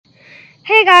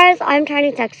Hey guys, I'm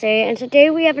Tiny Texie, and today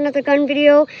we have another gun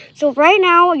video. So right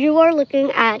now you are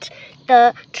looking at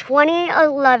the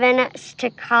 2011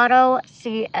 Staccato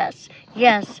CS.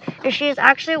 Yes, and she is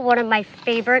actually one of my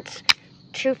favorites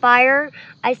to fire.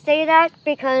 I say that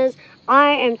because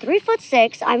I am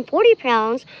 3'6", I'm 40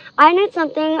 pounds. I need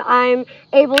something I'm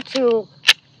able to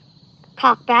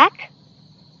cock back.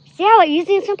 See how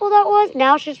easy and simple that was?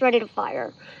 Now she's ready to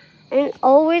fire. And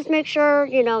always make sure,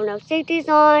 no safety's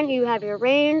on, you have your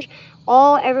range,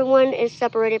 everyone is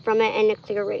separated from it in a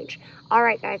clear range. All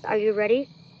right, guys, are you ready?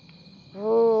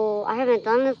 Oh, I haven't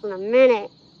done this in a minute.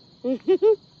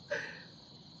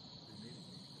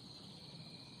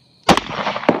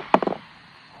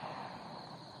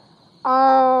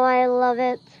 Oh, I love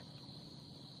it.